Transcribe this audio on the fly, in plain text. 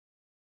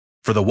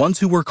For the ones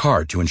who work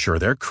hard to ensure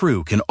their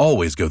crew can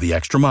always go the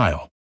extra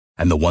mile,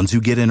 and the ones who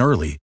get in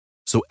early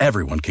so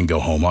everyone can go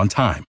home on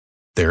time,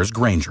 there's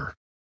Grainger,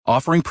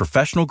 offering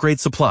professional-grade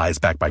supplies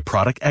backed by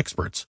product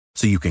experts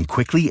so you can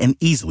quickly and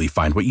easily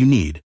find what you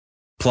need.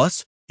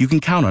 Plus, you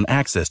can count on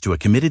access to a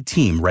committed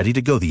team ready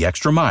to go the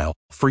extra mile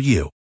for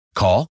you.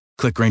 Call,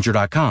 click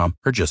Grainger.com,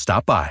 or just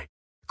stop by.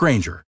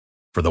 Grainger,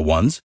 for the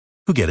ones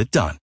who get it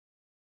done.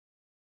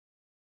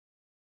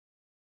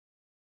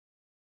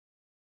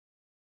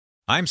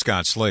 I'm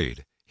Scott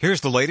Slade.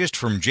 Here's the latest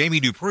from Jamie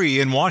Dupree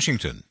in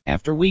Washington.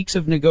 After weeks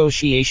of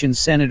negotiations,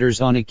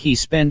 senators on a key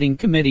spending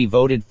committee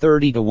voted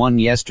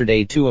 30-1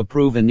 yesterday to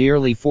approve a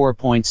nearly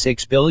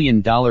 $4.6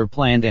 billion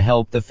plan to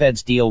help the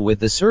feds deal with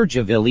the surge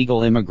of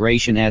illegal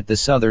immigration at the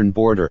southern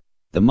border.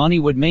 The money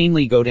would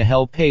mainly go to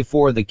help pay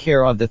for the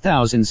care of the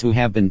thousands who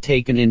have been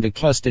taken into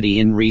custody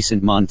in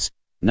recent months.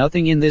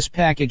 Nothing in this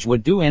package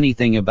would do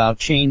anything about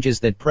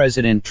changes that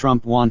President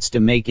Trump wants to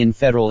make in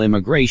federal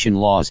immigration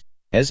laws,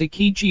 as a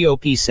key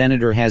GOP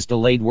senator has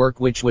delayed work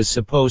which was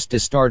supposed to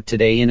start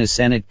today in a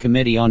Senate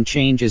committee on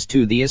changes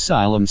to the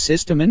asylum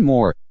system and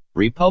more.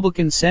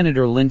 Republican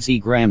Senator Lindsey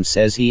Graham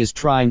says he is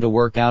trying to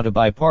work out a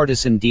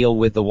bipartisan deal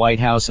with the White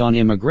House on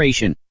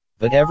immigration,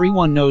 but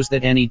everyone knows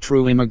that any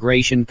true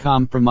immigration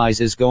compromise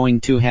is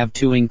going to have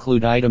to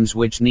include items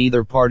which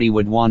neither party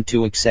would want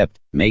to accept,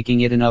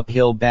 making it an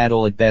uphill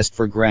battle at best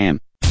for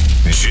Graham.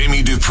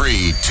 Jamie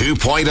Dupree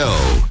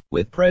 2.0.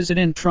 With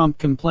President Trump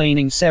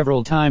complaining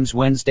several times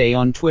Wednesday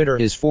on Twitter,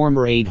 his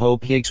former aide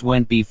Hope Hicks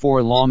went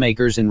before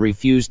lawmakers and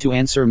refused to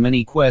answer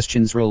many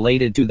questions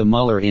related to the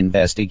Mueller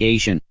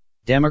investigation.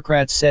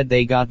 Democrats said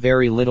they got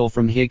very little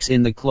from Hicks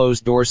in the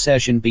closed-door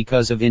session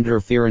because of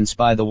interference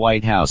by the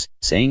White House,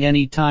 saying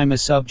any time a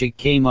subject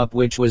came up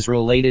which was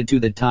related to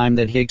the time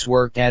that Hicks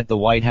worked at the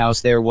White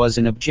House there was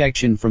an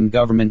objection from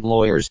government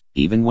lawyers,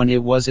 even when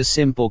it was a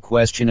simple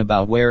question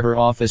about where her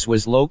office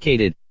was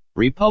located.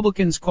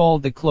 Republicans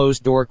called the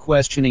closed-door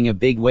questioning a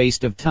big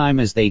waste of time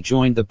as they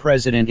joined the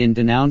president in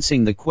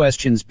denouncing the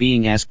questions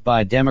being asked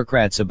by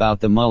Democrats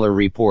about the Mueller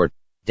report.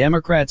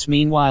 Democrats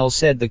meanwhile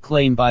said the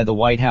claim by the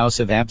White House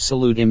of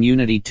absolute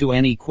immunity to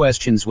any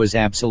questions was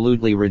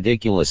absolutely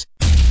ridiculous.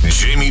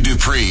 Jamie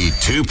Dupree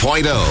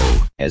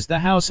 2.0. As the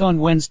House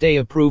on Wednesday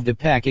approved a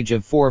package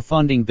of 4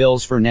 funding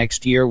bills for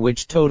next year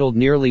which totaled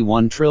nearly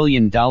 $1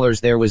 trillion,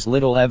 there was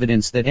little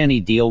evidence that any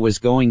deal was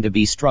going to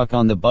be struck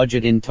on the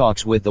budget in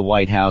talks with the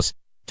White House.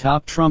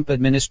 Top Trump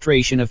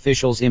administration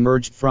officials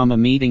emerged from a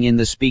meeting in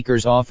the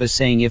Speaker's office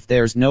saying if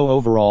there's no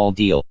overall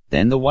deal,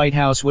 then the White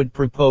House would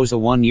propose a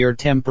 1-year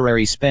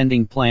temporary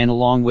spending plan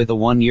along with a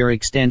 1-year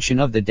extension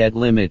of the debt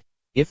limit.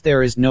 If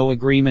there is no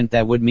agreement,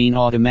 that would mean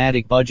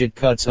automatic budget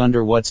cuts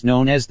under what's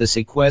known as the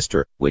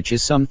sequester, which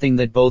is something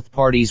that both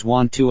parties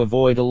want to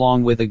avoid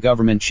along with a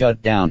government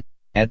shutdown.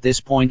 At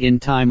this point in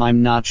time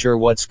I'm not sure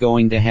what's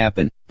going to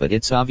happen, but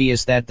it's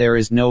obvious that there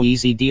is no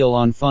easy deal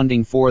on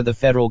funding for the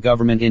federal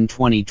government in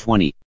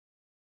 2020.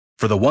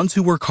 For the ones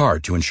who work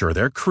hard to ensure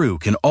their crew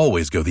can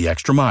always go the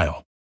extra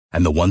mile,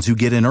 and the ones who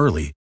get in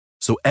early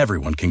so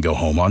everyone can go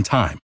home on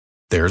time,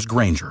 there's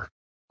Grainger,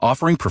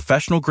 offering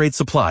professional-grade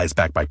supplies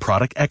backed by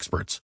product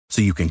experts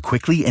so you can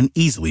quickly and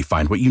easily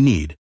find what you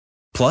need.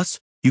 Plus,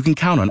 you can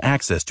count on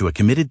access to a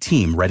committed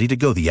team ready to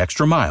go the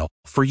extra mile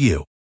for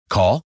you.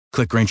 Call,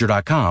 click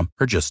Grainger.com,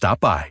 or just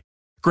stop by.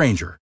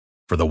 Grainger,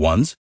 for the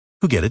ones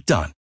who get it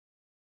done.